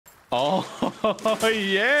Oh,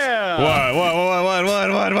 yeah. What?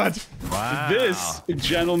 Wow. This,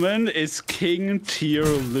 gentlemen, is king tier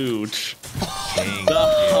loot. King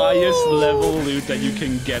The highest level loot that you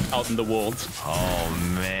can get out in the world.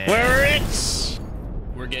 Oh, man. We're rich.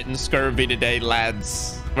 We're getting scurvy today,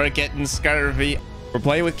 lads. We're getting scurvy. We're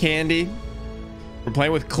playing with Candy. We're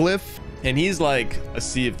playing with Cliff, and he's like a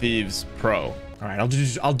Sea of Thieves pro. All right,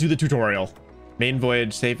 I'll do the tutorial. Main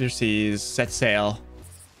voyage, save your seas, set sail.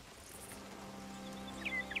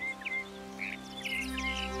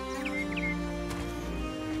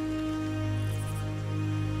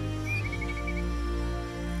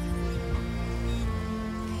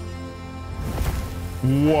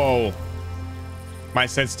 Whoa. My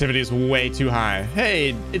sensitivity is way too high.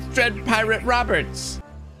 Hey, it's Dread Pirate Roberts.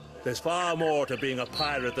 There's far more to being a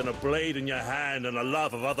pirate than a blade in your hand and a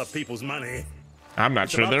love of other people's money. I'm not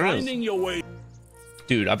sure there is. Finding your way.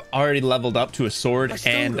 Dude, I've already leveled up to a sword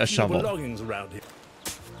and a shovel. Belongings around here.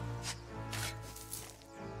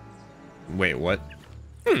 Wait, what?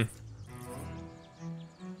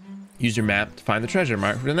 Use your map to find the treasure.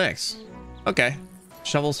 Mark for the next. Okay.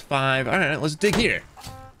 Shovels 5. All right, let's dig here.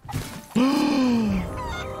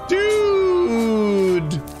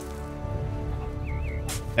 Dude!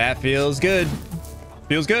 That feels good.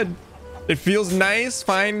 Feels good. It feels nice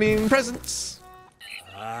finding presents.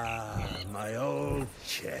 Ah, my old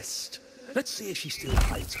chest. Let's see if she still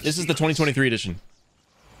hides. This is the 2023 edition.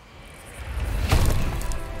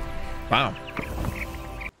 Wow.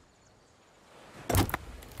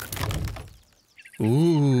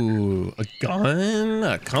 Ooh, a gun,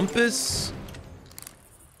 a compass.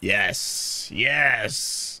 Yes,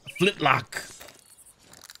 yes. A flintlock.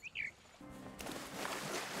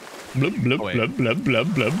 Blub, blub, blub, blub,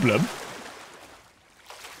 blub, blub, blub.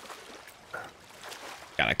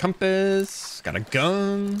 Got a compass, got a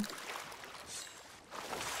gun.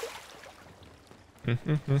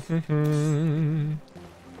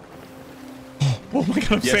 Oh my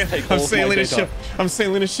god, I'm sailing a ship. I'm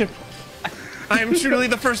sailing a ship. I am truly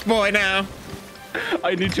the first boy now.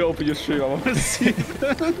 I need to open your stream. I want to see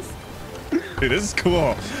this. Dude, this is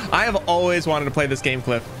cool. I have always wanted to play this game,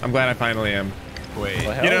 Cliff. I'm glad I finally am. Wait,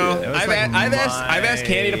 You know, I've asked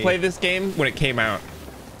Candy to play this game when it came out,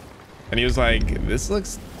 and he was like, "This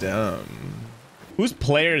looks dumb." Who's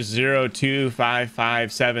player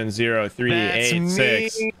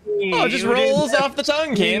 0255703886? Oh, it just rolls off the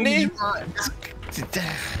tongue, Candy.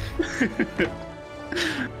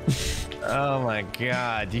 Oh my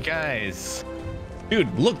god, you guys.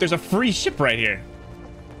 Dude, look, there's a free ship right here.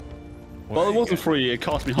 Well, it wasn't free. It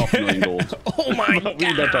cost me $500,000 gold. Oh my We don't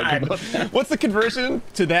talk about god. that. What's the conversion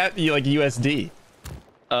to that, like USD?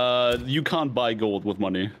 You can't buy gold with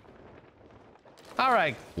money. All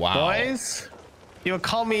right, Wow. boys. You would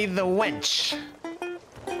call me the wench.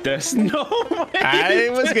 There's no way. I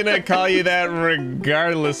was gonna call you that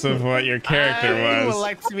regardless of what your character I was. would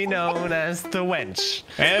like to be known as the wench.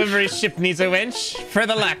 Every ship needs a wench for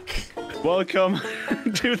the luck. Welcome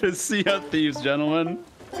to the Sea of Thieves, gentlemen.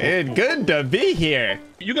 Dude, good to be here.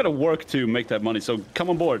 You gotta work to make that money, so come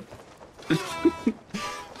on board.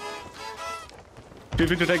 Feel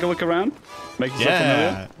free to take a look around. Make yourself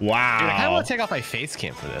familiar. Wow. Dude, I kind of want to take off my face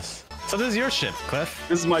cam for this. So this is your ship, Cliff.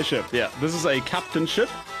 This is my ship, yeah. This is a captain ship.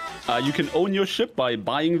 You can own your ship by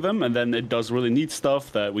buying them, and then it does really neat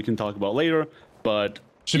stuff that we can talk about later. But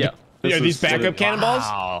yeah, Are these backup cannonballs?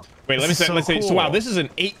 Wow. Wait, let me say. Let's say. So wow, this is an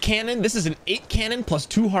 8 cannon. This is an 8 cannon plus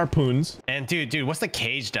 2 harpoons. And dude, what's the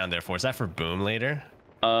cage down there for? Is that for boom later?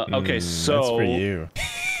 Okay, so That's for you.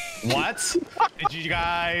 What? Did you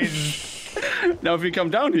guys? now if you come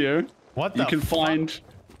down here, What the you can fuck? find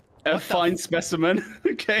a fine specimen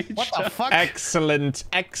cage. What the fuck? Excellent,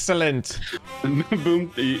 excellent.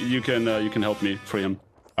 Boom, you can help me free him.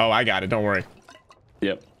 Oh, I got it. Don't worry.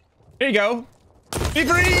 Yep. Here you go. Be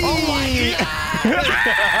free! Oh my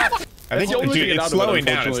god! I think the only way to dude, get out it's of it, slowing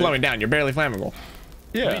down. It's unfortunately. slowing down. You're barely flammable.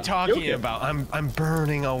 Yeah. What are you talking okay. about? I'm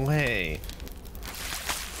burning away.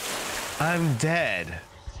 I'm dead.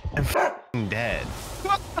 I'm f***ing dead.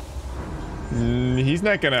 He's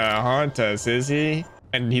not gonna haunt us, is he?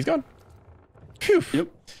 And he's gone. Phew. Yep.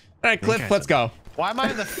 All right, Cliff, let's go. Why am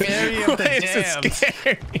I the fairy of the Why is it damned?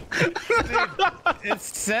 scary? It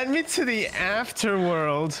sent me to the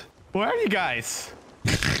afterworld. Where are you guys?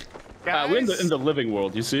 We're in the living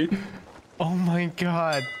world, you see? Oh my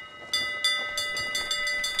god.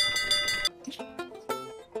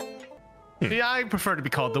 Yeah, I prefer to be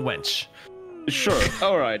called the wench. Sure.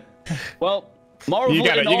 All right. Well, Marvel You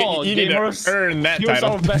gotta- in you- all, you need to gamers. earn that Here's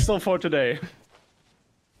title. our vessel for today.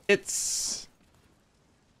 It's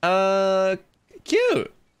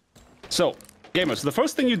cute. So, Gamers, so the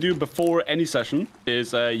first thing you do before any session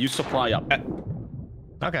is you supply up.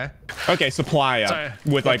 Okay. Okay, supply up Sorry.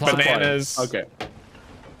 with like Supply. bananas. Okay.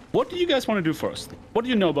 What do you guys want to do first? What do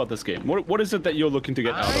you know about this game? What is it that you're looking to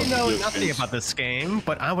get out of I know your nothing experience? about this game,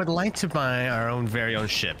 but I would like to buy our own very own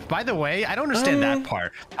ship. By the way, I don't understand that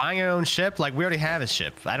part. Buying our own ship, like we already have a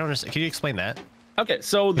ship. I don't understand. Can you explain that? Okay,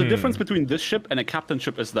 so the difference between this ship and a captain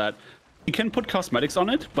ship is that you can put cosmetics on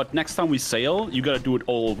it, but next time we sail, you gotta do it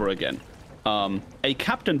all over again. A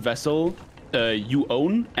captain vessel you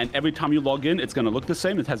own, and every time you log in, it's gonna look the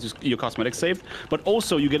same. It has your cosmetics saved, but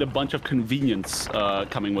also you get a bunch of convenience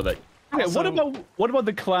coming with it. Okay, Also- what about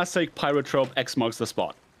the classic pirate trope? X marks the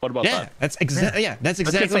spot. What about Yeah, that? that's exactly. Yeah, that's get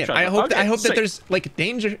exactly it. some I hope. Okay, I hope that sick. there's like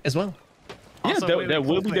danger as well. Yeah, Also, there wait,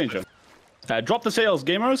 will be wait, danger. Drop the sails,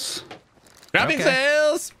 gamers. Dropping Okay.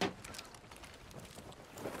 sails.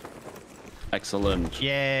 Excellent.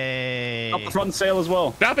 Yay! Up the front sail as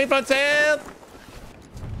well. Dropping front sail.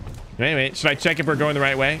 Wait. Should I check if we're going the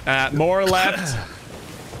right way? More left.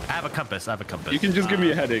 I have a compass. I have a compass. You can just give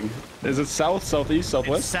me a heading. Is it south, southeast,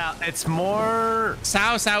 southwest? It's more.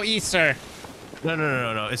 Southeast, sir.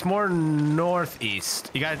 No. It's more northeast.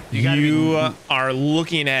 You You are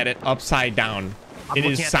looking at it upside down. I'm It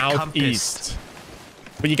is looking at the southeast.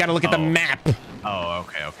 But you got to look at the Oh. map. Oh,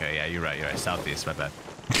 okay. Yeah, you're right. Southeast. My bad.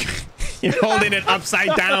 You're holding it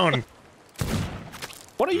upside down.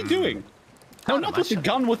 What are you doing? No, not with the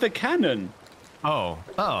gun, with the cannon. Oh,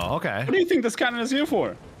 okay. What do you think this cannon is here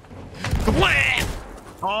for?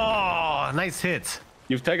 Oh, nice hit.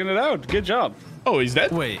 You've taken it out. Good job. Oh, he's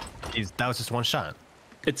dead? Wait, that was just one shot.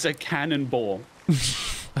 It's a cannonball.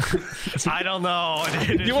 I don't know.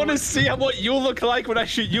 Do you want to see what you look like when I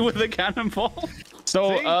shoot you with a cannonball?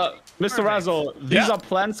 So, See? Mr. Perfect. Razzle, these Yeah. are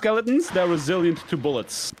plant skeletons. They're resilient to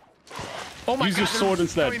bullets. Oh my Use god, your sword they're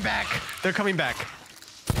instead. Coming back. They're coming back.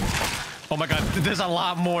 Oh my god, there's a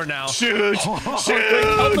lot more now. Shoot! Help Shoot!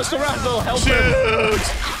 Mr. Razzle, help him.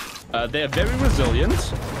 Shoot! They are very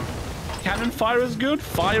resilient. Cannon fire is good.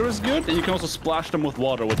 Fire is good. And you can also splash them with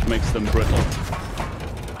water, which makes them brittle.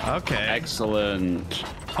 Okay. Excellent.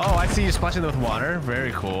 Oh, I see you splashing them with water.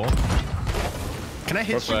 Very cool. Can I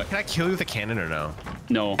hit you? Perfect. Can I kill you with a cannon or no?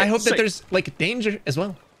 No. I hope that Sick. there's like danger as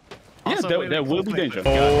well. Yeah, Also, there, wait, there wait, will be wait, danger.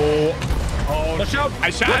 wait. Oh, Watch out! I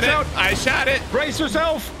shot Watch it. out! I shot it. Brace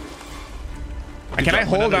yourself! Can I job.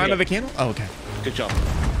 hold Another on to hit. the candle? Oh, okay. Good job.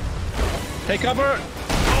 Take cover!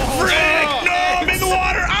 Frick! No, I'm in the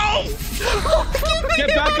water. Oh! Get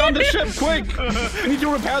back on the ship, quick! We need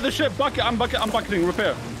to repair the ship. I'm bucketing.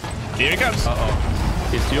 Repair. Here it comes.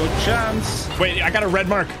 It's your chance. Wait, I got a red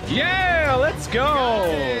mark. Yeah, let's go!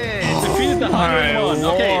 Defeated the my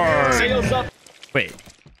 101. Okay, lord. sails up.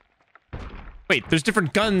 Wait, there's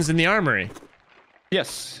different guns in the armory.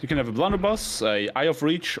 Yes, you can have a blunderbuss, a eye of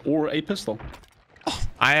reach, or a pistol.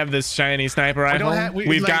 I have this shiny sniper rifle. don't have-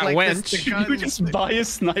 We've got like winch. this- You just buy a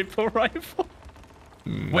sniper rifle?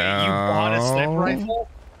 Wait, you bought a sniper rifle?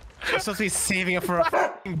 You're supposed to be saving it for a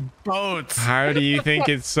fucking boat. How do you think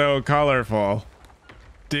it's so colorful?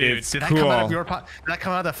 Dude, It's did that come out cool. of your pot? Did that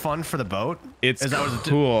come out of the fund for the boat? It's Is that what it-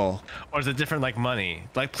 cool. Or is it different like money?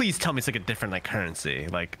 Like, please tell me it's like a different like currency.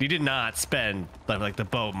 Like, you did not spend like the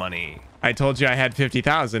boat money. I told you I had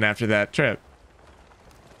 50,000 after that trip.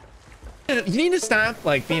 You need to stop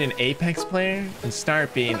like being an Apex player and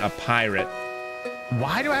start being a pirate.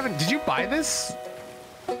 Why do I haven't? Did you buy this?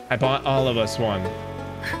 I bought all of us one.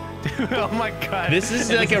 Oh my god. This is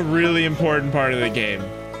like a really important part of the game.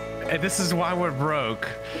 And this is why we're broke.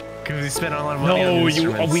 Because we spent a lot of money on No,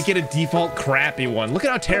 instruments. we get a default crappy one. Look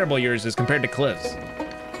at how terrible yours is compared to Cliff's.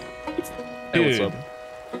 Hey, what's Dude. up?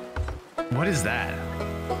 What is that?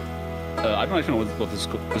 I don't even know what this is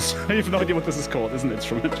called. I have no idea what this is called. It's an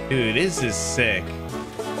instrument. Dude, this is sick.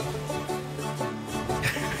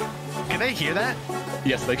 Can they hear that?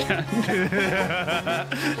 Yes, they can.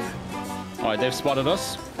 Alright, they've spotted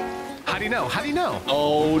us. How do you know? How do you know?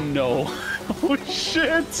 Oh no. Oh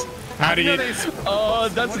shit! How do you? Oh,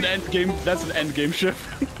 that's an end game. That's an end game ship.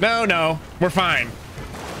 No, we're fine.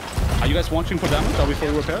 Are you guys watching for damage? Are we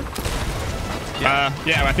fully repaired?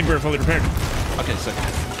 Yeah, I think we're fully prepared. Okay, sick.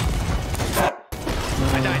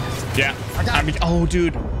 I died. Yeah. I died. I mean, oh,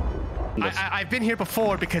 dude. I've been here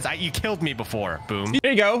before because you killed me before. Boom.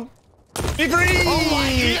 Here you go. Be free.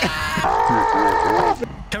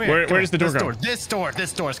 Come here. Where's the door go? This door.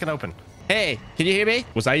 This door. It's gonna open. Hey, can you hear me?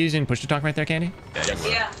 Was I using push to talk right there, Candy?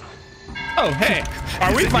 Yeah. Oh, hey.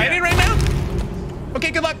 Are we fighting right now?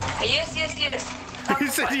 Okay, good luck. Yes. He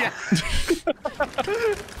said yeah.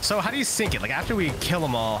 So how do you sink it? Like after we kill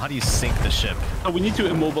them all, how do you sink the ship? So we need to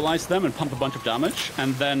immobilize them and pump a bunch of damage,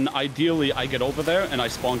 and then ideally I get over there and I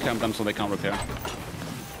spawn camp them so they can't repair.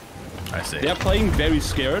 I see. They're playing very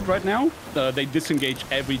scared right now. They disengage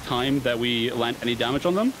every time that we land any damage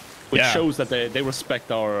on them, which shows that they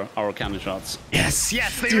respect our cannon shots. Yes, dude,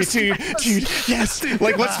 yes.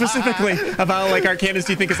 Like, what specifically about like our cannons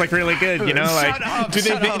do you think is like really good? You know, like,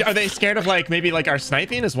 are they scared of like maybe like our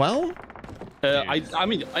sniping as well? I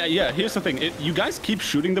mean, yeah. Here's the thing: you guys keep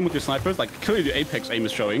shooting them with your snipers. Like clearly, the apex aim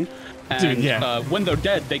is showing. And when they're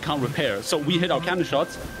dead, they can't repair. So we hit our cannon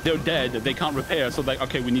shots. They're dead. They can't repair. So like,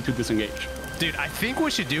 okay, we need to disengage. Dude, I think what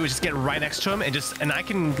we should do is just get right next to him and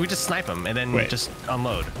we just snipe him and then just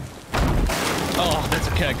unload. Oh, that's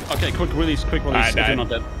a keg. Okay, quick release, quick release. I died. You're not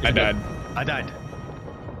dead. I died.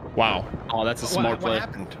 Wow. Oh, that's a smart play. What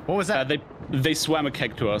happened? What was that? They swam a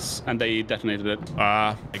keg to us and they detonated it.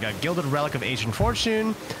 I got Gilded Relic of Ancient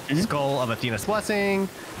Fortune, Skull of Athena's Blessing,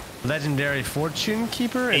 Legendary Fortune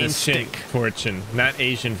Keeper, and Ancient a stick. Fortune, not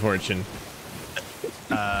Asian Fortune.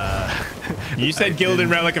 You said Gilded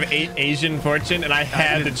Relic of Asian Fortune, and I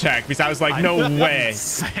had to check because I was like, no way.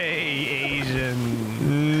 Say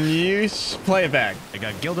Asian. You play it back. I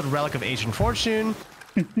got Gilded Relic of Ancient Fortune.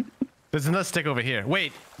 There's another stick over here.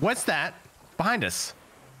 Wait, what's that behind us?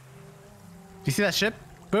 Do you see that ship?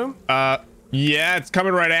 Boom. Yeah, it's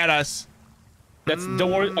coming right at us.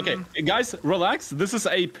 Don't worry. Okay, guys, relax. This is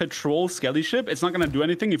a patrol skelly ship. It's not gonna do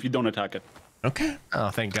anything if you don't attack it. Okay. Oh,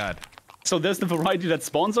 thank God. So there's the variety that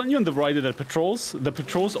spawns on you and the variety that patrols. The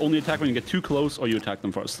patrols only attack when you get too close or you attack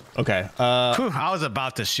them first. Okay. Whew, I was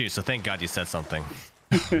about to shoot, so thank God you said something.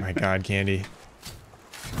 Oh my God, Candy.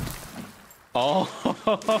 Oh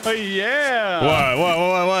yeah!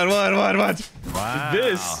 What? Wow.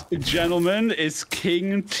 This, gentlemen, is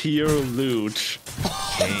king tier loot.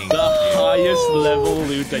 The highest level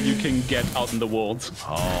loot that you can get out in the world.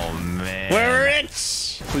 Oh man. We're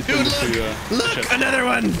rich. Please Dude, look, another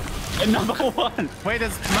one. Another one. Wait,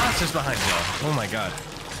 there's monsters behind you. Oh my God.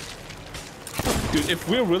 Dude, if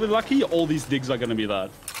we're really lucky, all these digs are gonna be that.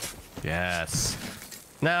 Yes.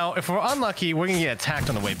 Now, if we're unlucky, we're gonna get attacked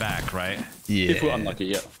on the way back, right? Yeah. If we're unlucky,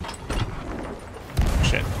 yeah.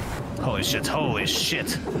 Shit. Holy shit, holy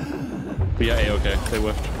shit. But yeah, okay, they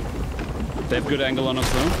whiffed. They have good angle on us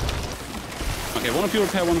though. Okay, one of you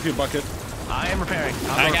repair, one of you bucket. I am repairing.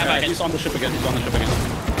 I got bucket. He's on the ship again,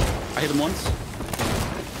 I hit him once.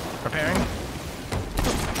 Repairing.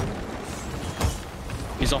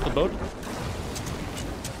 He's off the boat.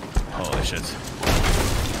 Holy shit.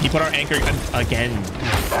 He put our anchor again.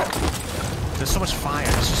 There's so much fire.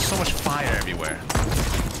 There's just so much fire everywhere.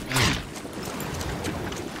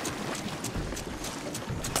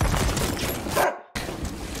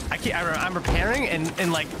 I'm repairing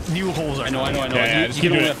and like new holes are. I know. Yeah, You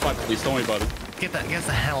can only have 5 please, don't worry about it. Get the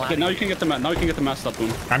hell out. Okay, now you can get the mast up,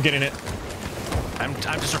 Boom. I'm getting it. I'm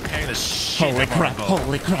just repairing the shit. Holy crap! Boat.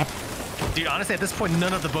 Holy crap! Dude, honestly, at this point,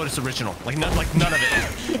 none of the boat is original. None of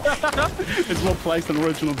it. It's more place than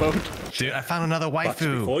original boat. Dude, I found another But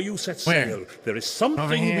waifu. before you set sail, there is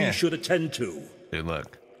something here. we should attend to. Dude,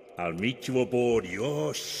 look. I'll meet you aboard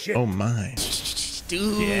your ship. Oh my.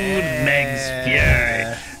 Dude, Yeah. Meg's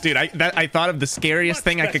fury. Dude, I thought of the scariest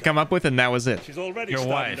thing I could come up with, and that was it. She's already Your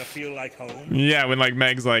starting wife. to feel like home. Yeah, when like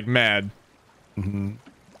Meg's like mad.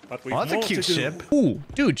 But we've Oh, that's a more cute to do. ship. Ooh,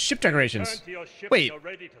 dude, ship decorations. Turn to your ship Wait, when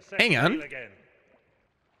you're ready to set hang on. sail again.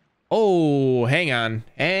 Oh, hang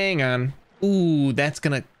on. Ooh, that's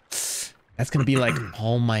gonna be like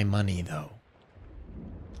all my money though.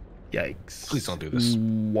 Yikes. Please don't do this.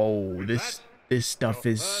 Whoa, this stuff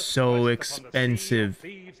is so expensive.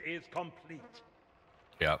 Thieves is complete.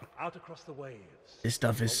 Yeah. Out across the waves. This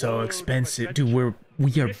stuff is so expensive. Dude,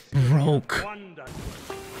 we are broke. Wonder.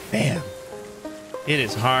 Damn. It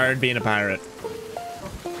is hard being a pirate.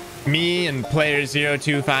 Me and player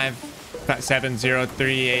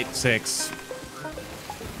 025570386.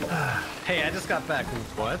 Hey, I just got back.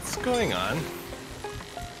 What's going on?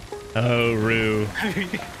 Oh, Rue.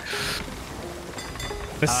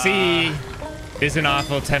 The sea is an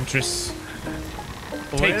awful temptress.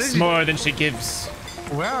 Takes more than she gives.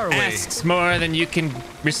 Where are we? Asks more than you can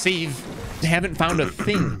receive. We haven't found a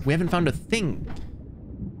thing. We haven't found a thing.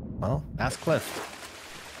 Well, ask Cliff.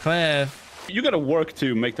 Cliff. You gotta work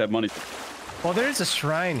to make that money. Well, there's a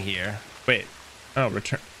shrine here. Wait. Oh,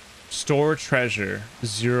 return. Store treasure.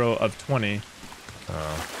 0 of 20.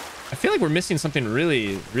 Oh. I feel like we're missing something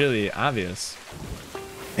really, really obvious.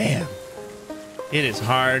 Damn. It is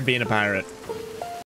hard being a pirate.